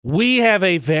We have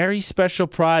a very special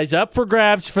prize up for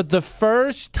grabs for the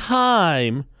first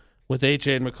time with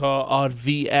AJ and McCall on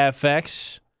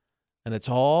VFX. And it's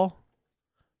all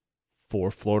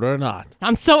for Florida or not.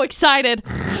 I'm so excited.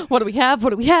 What do we have? What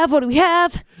do we have? What do we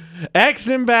have?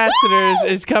 Ex-Ambassadors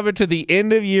is coming to the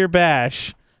end-of-year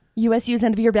bash. USU's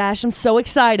end of year bash. I'm so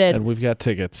excited. And we've got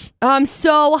tickets. I'm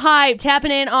so hyped.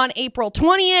 Happening on April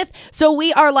 20th. So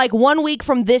we are like 1 week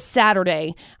from this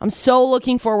Saturday. I'm so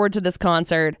looking forward to this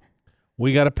concert.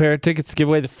 We got a pair of tickets to give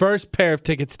away. The first pair of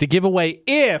tickets to give away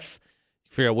if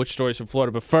you figure out which story's from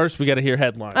Florida. But first, we got to hear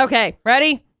headlines. Okay,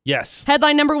 ready? Yes.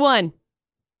 Headline number 1.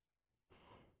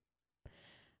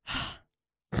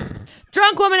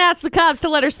 Drunk woman asks the cops to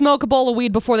let her smoke a bowl of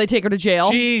weed before they take her to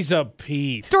jail. Jeez, a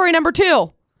Pete. Story number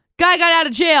 2. Guy got out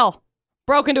of jail.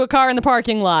 Broke into a car in the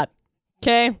parking lot.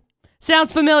 Okay?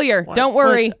 Sounds familiar. What? Don't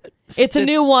worry. It's a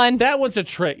new one. That one's a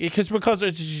trick. Because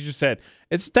as you just said,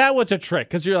 that one's a trick.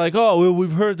 Because you're like, oh, well,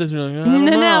 we've heard this. You're like, I don't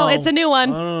know. No, it's a new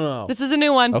one. I don't know. This is a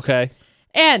new one. Okay.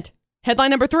 And headline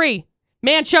number 3.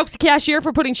 Man chokes a cashier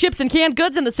for putting chips and canned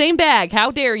goods in the same bag.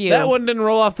 How dare you? That one didn't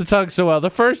roll off the tongue so well.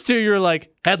 The first two, you're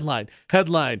like, headline.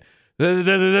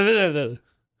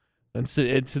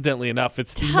 Incidentally enough,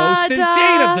 it's the most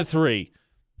insane of the 3.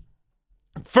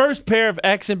 First pair of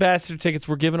ex-ambassador tickets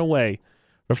we're giving away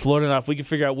for Florida enough. We can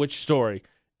figure out which story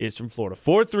is from Florida.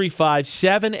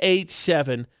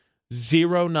 435-787-0945.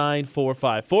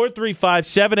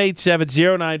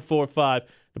 435-787-0945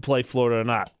 to play Florida or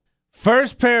not.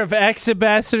 First pair of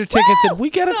ex-ambassador tickets, and we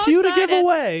got a few to give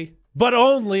away. But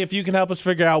only if you can help us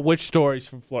figure out which stories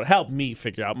from Florida. Help me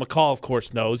figure out. McCall, of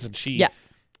course, knows, and she,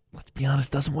 let's be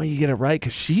honest, doesn't want you to get it right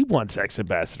because she wants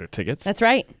ex-ambassador tickets. That's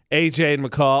right. AJ and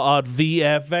McCall on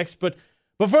VFX. But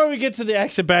before we get to the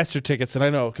ex-ambassador tickets, and I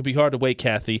know it could be hard to wait,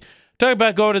 Kathy, talk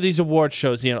about going to these award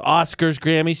shows, Oscars,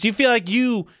 Grammys. Do you feel like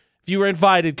you, if you were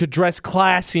invited, could dress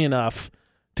classy enough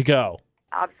to go?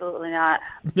 Absolutely not.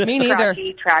 Me neither.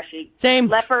 Trashy. Same.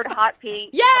 Leopard, hot pink.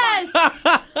 Yes!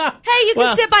 Hey, you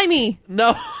can sit by me.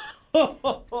 No.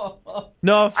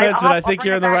 No offense, but I think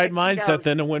you're in the right mindset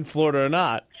then to win Florida or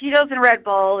not. Cheetos and Red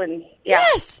Bull, and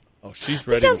Yes. Oh, she's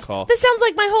ready, McCall. This sounds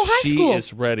like my whole high school. She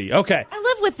is ready. Okay. I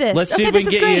live with this. Let's see if we this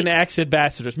can is get you great. into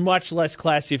ex-ambassadors. Much less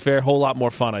classy affair, whole lot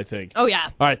more fun, I think. Oh, yeah.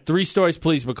 All right, 3 stories,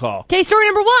 please, McCall. Okay, story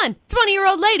number 1.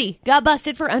 20-year-old lady got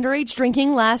busted for underage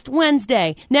drinking last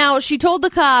Wednesday. Now, she told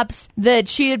the cops that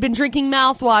she had been drinking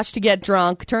mouthwash to get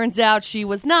drunk. Turns out she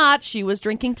was not. She was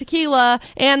drinking tequila.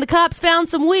 And the cops found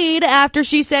some weed after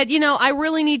she said, I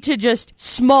really need to just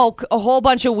smoke a whole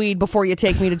bunch of weed before you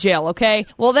take me to jail, okay?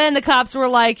 Well, then the cops were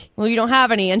like, well, you don't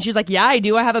have any. And she's like, yeah, I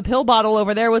do. I have a pill bottle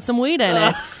over there with some weed in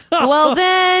it. Well,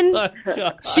 then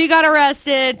she got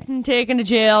arrested and taken to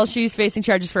jail. She's facing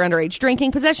charges for underage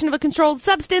drinking, possession of a controlled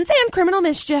substance, and criminal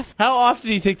mischief. How often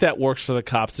do you think that works for the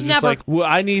cops? They're just Never. like, well,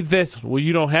 I need this. Well,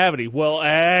 you don't have any. Well,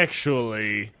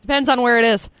 actually. Depends on where it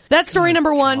is. That's story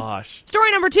number 1. Gosh.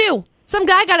 Story number 2. Some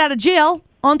guy got out of jail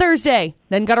on Thursday,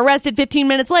 then got arrested 15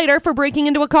 minutes later for breaking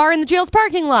into a car in the jail's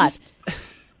parking lot.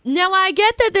 Now, I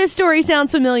get that this story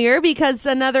sounds familiar because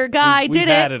another guy We've did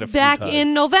had it a few back times.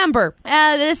 in November.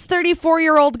 This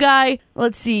 34-year-old guy,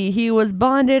 let's see, he was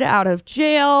bonded out of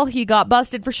jail. He got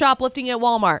busted for shoplifting at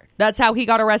Walmart. That's how he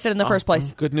got arrested in the first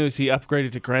place. Good news. He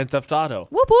upgraded to Grand Theft Auto.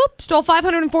 Whoop, whoop. Stole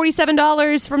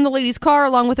 $547 from the lady's car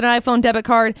along with an iPhone debit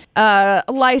card, a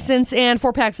license, and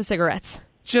 4 packs of cigarettes.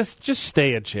 Just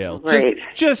stay in jail. Great.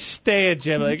 Just stay in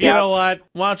jail. Like, you know what?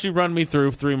 Why don't you run me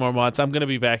through 3 more months? I'm going to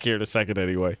be back here in a second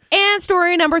anyway. And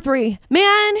story number 3.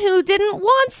 Man who didn't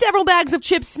want several bags of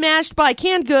chips smashed by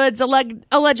canned goods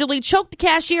allegedly choked a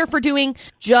cashier for doing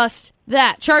just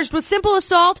that. Charged with simple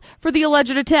assault for the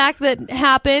alleged attack that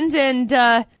happened.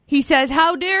 And he says,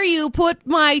 how dare you put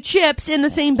my chips in the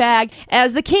same bag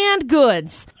as the canned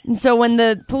goods? And so when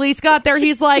the police got there,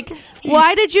 he's like,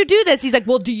 why did you do this? He's like,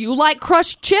 well, do you like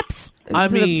crushed chips?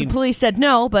 The police said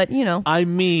no, but, I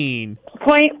mean.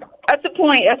 point. That's a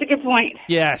point. That's a good point.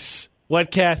 Yes.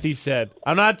 What Kathy said.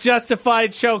 I'm not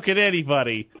justified choking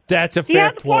anybody. That's a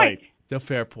fair point. It's a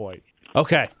fair point.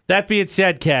 Okay. That being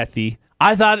said, Kathy,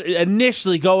 I thought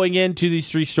initially going into these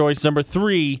 3 stories, number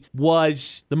 3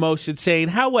 was the most insane.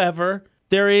 However,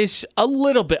 there is a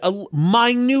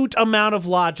minute amount of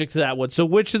logic to that one. So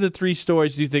which of the 3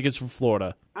 stories do you think is from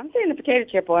Florida? I'm saying the potato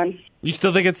chip one. You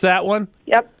still think it's that one?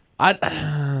 Yep.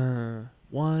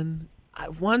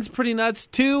 One's pretty nuts.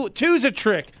 Two's a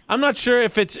trick. I'm not sure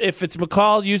if it's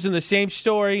McCall using the same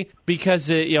story because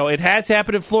it has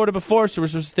happened in Florida before, so we're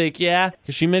supposed to think because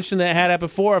she mentioned that it had happened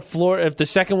before. If the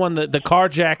second one, the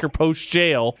carjacker post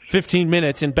jail, 15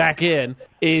 minutes and back in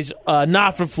is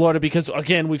not from Florida because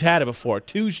again we've had it before.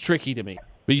 Two's tricky to me.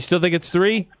 But you still think it's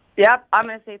 3? Yep, I'm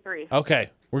going to say 3. Okay.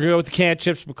 We're going to go with the canned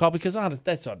chips, McCall, because honest,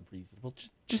 that's unreasonable.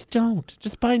 Just don't.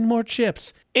 Just buy more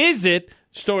chips. Is it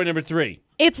story number 3?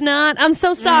 It's not. I'm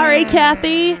so sorry,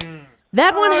 Kathy.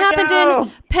 That one happened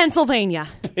in Pennsylvania.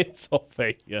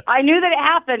 Pennsylvania. I knew that it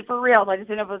happened for real. I just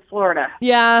didn't know if it was Florida.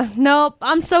 Yeah, nope.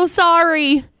 I'm so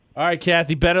sorry. All right,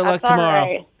 Kathy, better luck That's tomorrow. All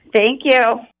right. Thank you.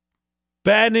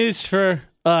 Bad news for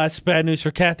us, bad news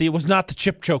for Kathy. It was not the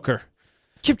chip choker.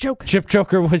 Chip choke. Chip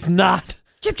choker was not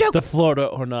Chip choke. the Florida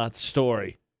or not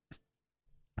story.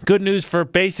 Good news for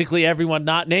basically everyone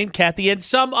not named Kathy and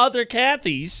some other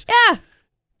Kathys. Yeah.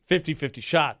 50-50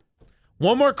 shot.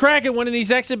 One more crack at winning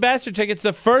these Exit Bastard tickets.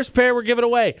 The first pair we're giving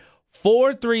away.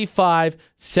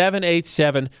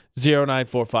 435-787-0945.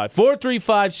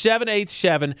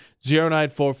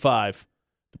 435-787-0945.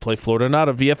 To play Florida or not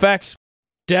on VFX.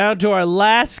 Down to our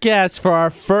last guess for our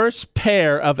first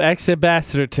pair of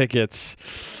Ex-Ambassador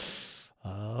tickets.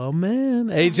 Oh, man.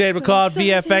 AJ and McCall at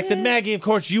VFX. And Maggie, of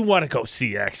course, you want to go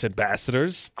see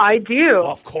Ex-Ambassadors. I do.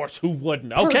 Of course, who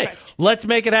wouldn't? Okay, Perfect. let's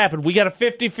make it happen. We got a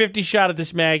 50-50 shot at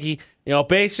this, Maggie. You know,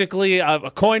 basically a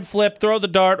coin flip, throw the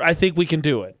dart. I think we can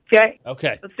do it. Okay.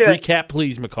 Okay. Let's do it. Recap,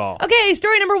 please, McCall. Okay,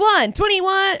 story number 1.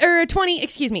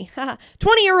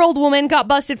 20-year-old woman got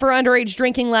busted for underage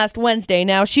drinking last Wednesday.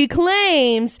 Now, she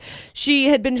claims she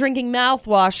had been drinking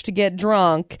mouthwash to get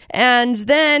drunk. And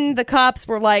then the cops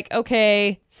were like,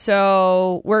 okay,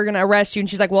 so we're going to arrest you. And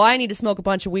she's like, well, I need to smoke a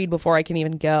bunch of weed before I can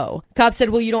even go. Cops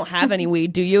said, well, you don't have any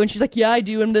weed, do you? And she's like, yeah, I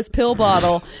do in this pill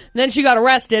bottle. And then she got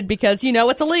arrested because,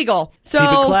 it's illegal. So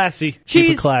Keep it classy. Keep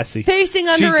she's it classy. facing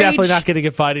underage. She's definitely not going to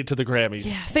get invited to the Grammys.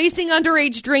 Yeah, facing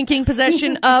underage drinking,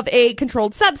 possession of a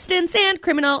controlled substance, and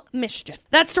criminal mischief.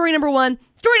 That's story number 1.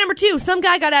 Story number 2. Some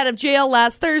guy got out of jail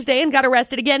last Thursday and got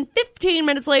arrested again 15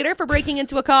 minutes later for breaking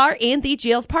into a car in the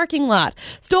jail's parking lot.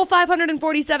 Stole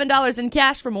 $547 in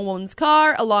cash from a woman's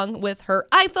car, along with her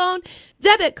iPhone,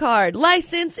 debit card,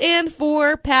 license, and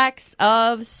 4 packs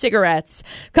of cigarettes.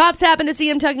 Cops happened to see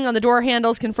him tugging on the door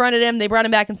handles, confronted him. They brought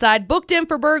him back inside, booked him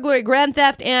for burglary, grand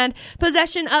theft, and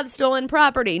possession of stolen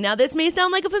property. Now, this may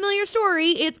sound like a familiar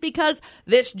story. It's because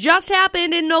this just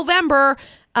happened in November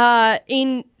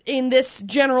in this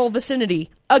general vicinity.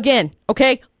 Again,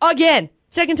 okay? Again.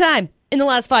 Second time in the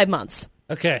last 5 months.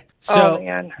 Okay. So,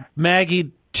 man.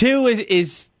 Maggie, 2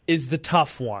 is the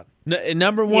tough one.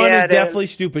 Number 1 is definitely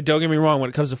stupid. Don't get me wrong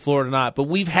when it comes to Florida or not. But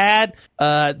we've had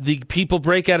the people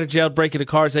break out of jail, break into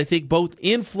cars, I think, both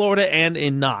in Florida and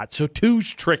in not. So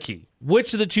 2's tricky.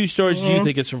 Which of the 2 stories do you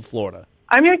think is from Florida?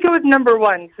 I'm going to go with number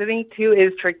 1. So I think 2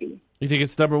 is tricky. You think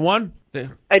it's number 1?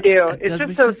 I do. It's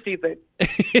just so stupid.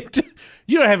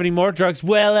 You don't have any more drugs.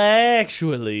 Well,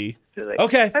 actually.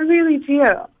 Okay. I really do.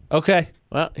 Okay.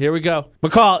 Well, here we go.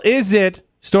 McCall, is it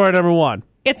story number 1?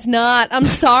 It's not. I'm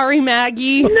sorry,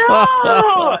 Maggie.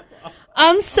 No!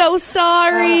 I'm so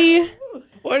sorry.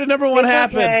 Where did number 1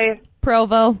 happen? Okay.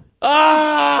 Provo.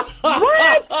 Ah!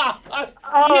 What?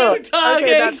 Oh, Utah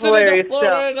okay, that's gangster in hilarious.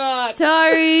 Florida or not.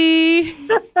 Sorry.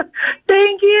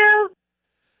 Thank you.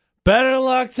 Better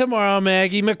luck tomorrow,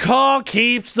 Maggie. McCall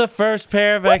keeps the first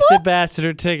pair of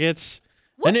Ex-Ambassador tickets.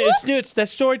 And it's new. It's that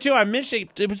story, too. I missed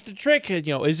it. It was the trick.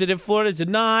 Is it in Florida? Is it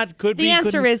not? Could be. The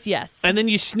answer is yes. And then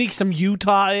you sneak some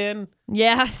Utah in.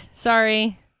 Yeah,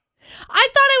 sorry. I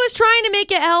thought I was trying to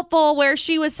make it helpful where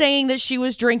she was saying that she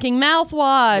was drinking mouthwash.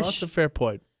 Well, that's a fair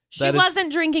point. She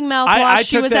wasn't drinking mouthwash.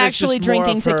 She was actually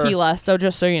drinking tequila, so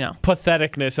just so you know.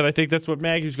 Patheticness, and I think that's what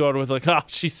Maggie's going with. Like, oh,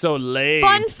 she's so lame.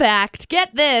 Fun fact,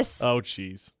 get this. Oh,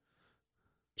 jeez.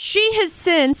 She has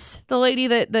since, the lady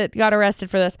that got arrested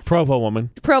for this. Provo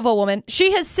woman.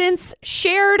 She has since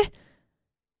shared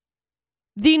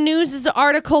the news'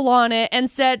 article on it and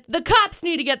said, the cops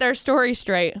need to get their story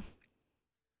straight.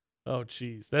 Oh,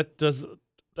 jeez. That does...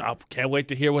 I can't wait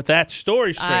to hear what that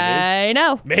story straight is. I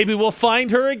know. Maybe we'll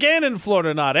find her again in Florida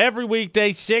or not. Every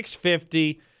weekday,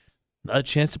 6:50. A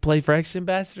chance to play for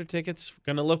Ex-Ambassador tickets.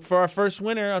 Going to look for our first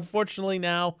winner, unfortunately,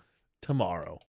 now tomorrow.